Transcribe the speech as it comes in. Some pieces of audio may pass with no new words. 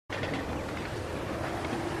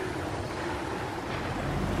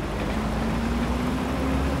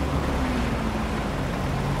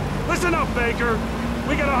Listen up, Baker.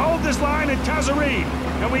 We gotta hold this line in Kazarine,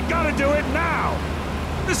 and we gotta do it now.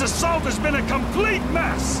 This assault has been a complete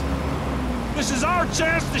mess. This is our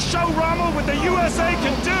chance to show Rommel what the USA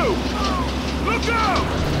can do. Look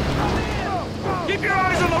out! Keep your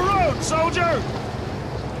eyes on the road, soldier!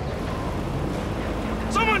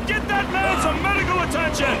 Someone get that man some medical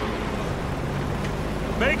attention!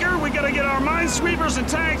 Baker, we gotta get our minesweepers and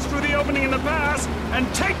tanks through the opening in the pass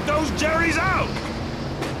and take those Jerrys out!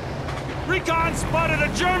 Recon spotted a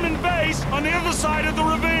German base on the other side of the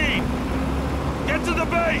ravine. Get to the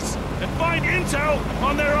base and find intel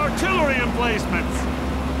on their artillery emplacements.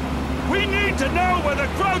 We need to know where the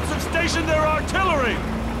Krauts have stationed their artillery.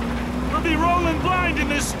 We'll be rolling blind in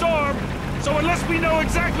this storm, so unless we know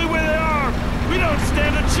exactly where they are, we don't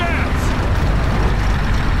stand a chance.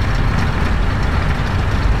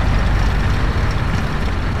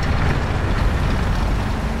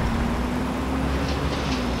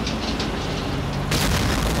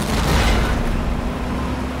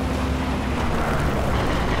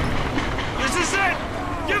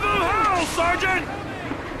 Sergeant!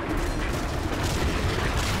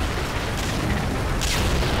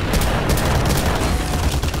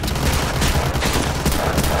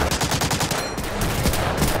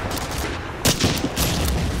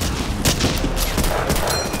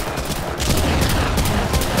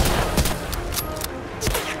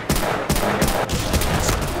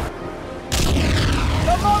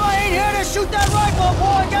 The mama ain't here to shoot that rifle,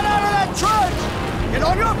 boy! Get out of that trench! Get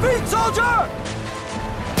on your feet, soldier!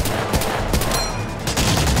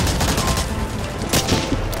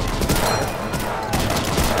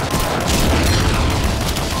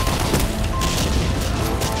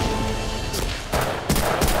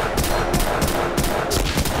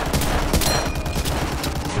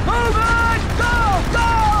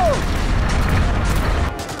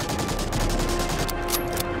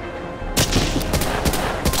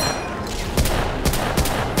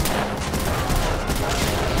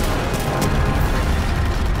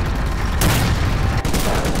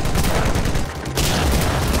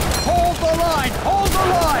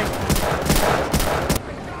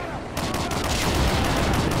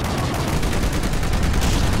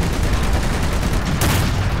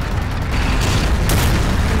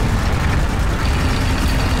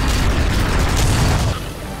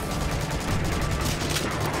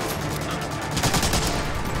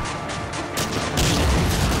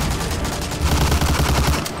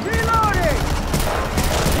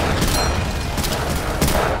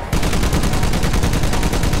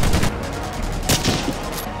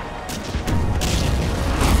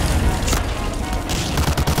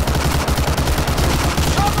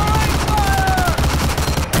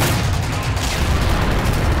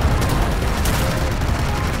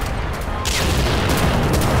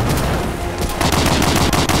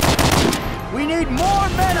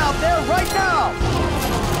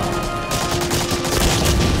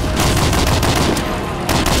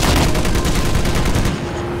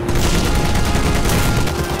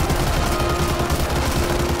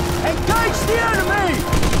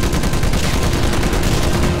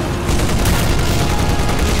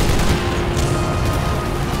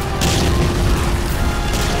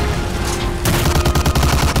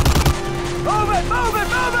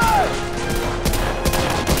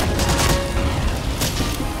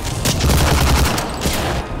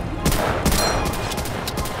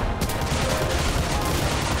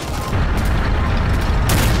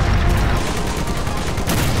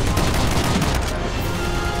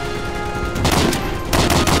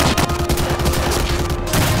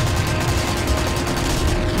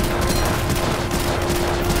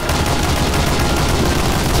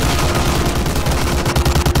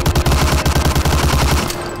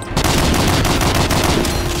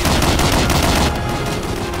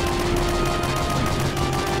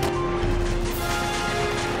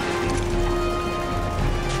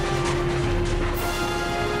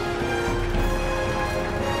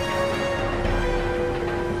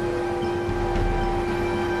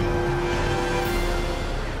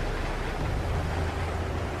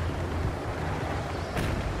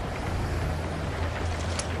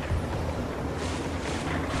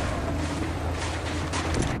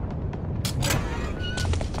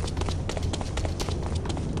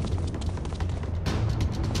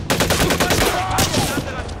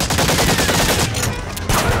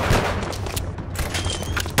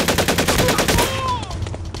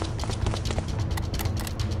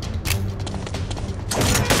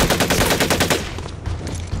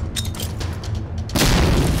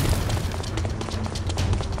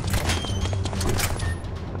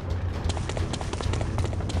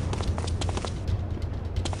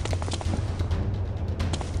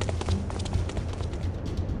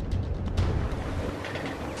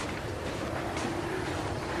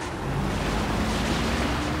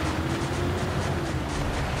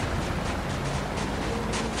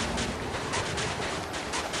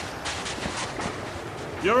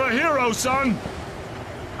 You're a hero, son!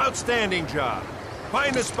 Outstanding job.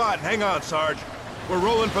 Find the spot. Hang on, Sarge. We're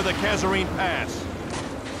rolling for the Kazarine Pass.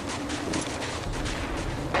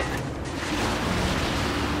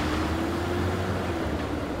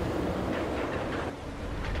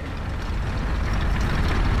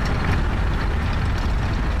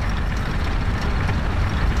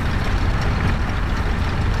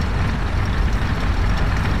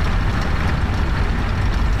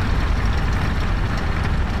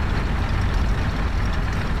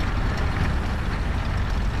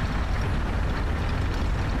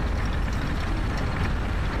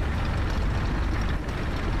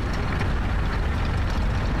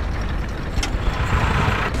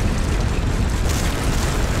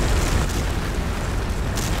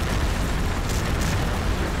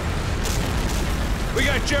 We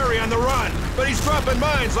got Jerry on the run, but he's dropping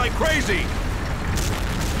mines like crazy.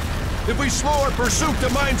 If we slow our pursuit to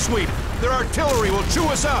mine sweep, their artillery will chew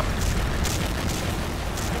us up.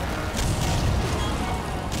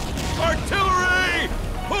 Artillery!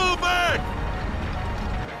 Pull back!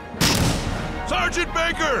 Sergeant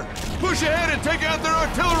Baker! Push ahead and take out their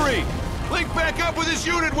artillery! Link back up with this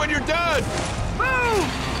unit when you're done!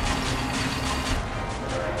 Move!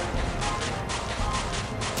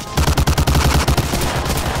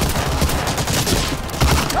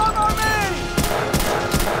 Cover me!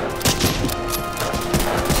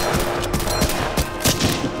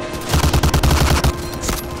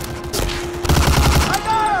 I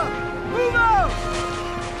got him! Move out!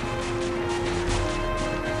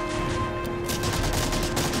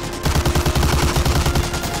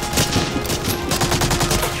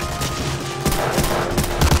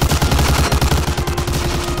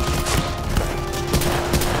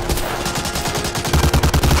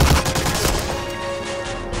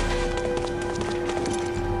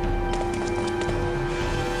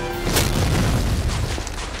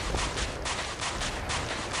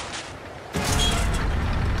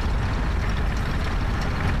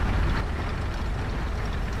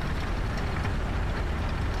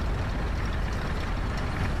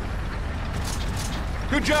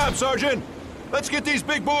 Good job, Sergeant! Let's get these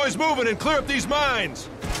big boys moving and clear up these mines!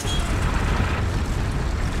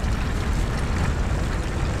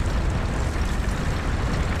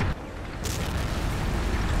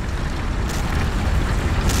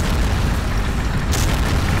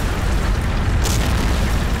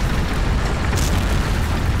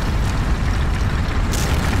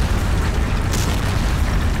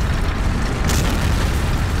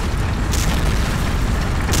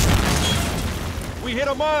 We hit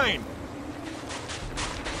a mine!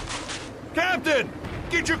 Captain!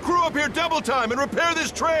 Get your crew up here double time and repair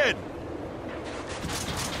this tread!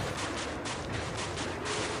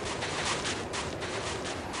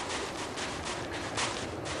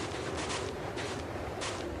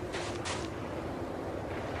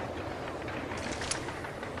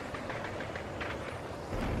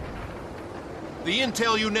 The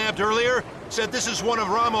intel you nabbed earlier said this is one of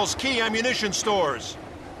Rommel's key ammunition stores.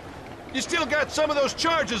 You still got some of those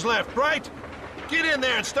charges left, right? Get in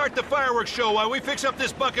there and start the fireworks show while we fix up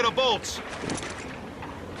this bucket of bolts.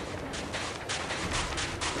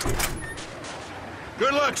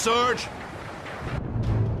 Good luck, Sarge.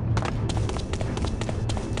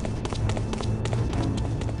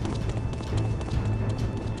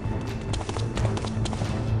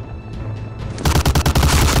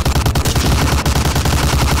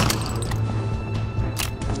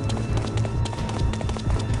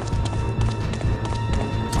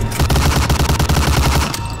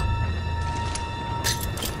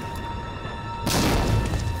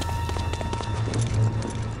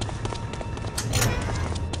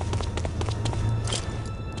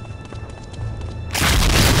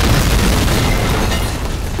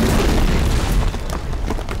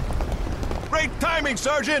 Great timing,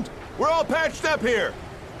 Sergeant! We're all patched up here!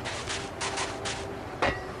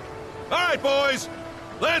 All right, boys!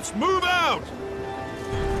 Let's move out!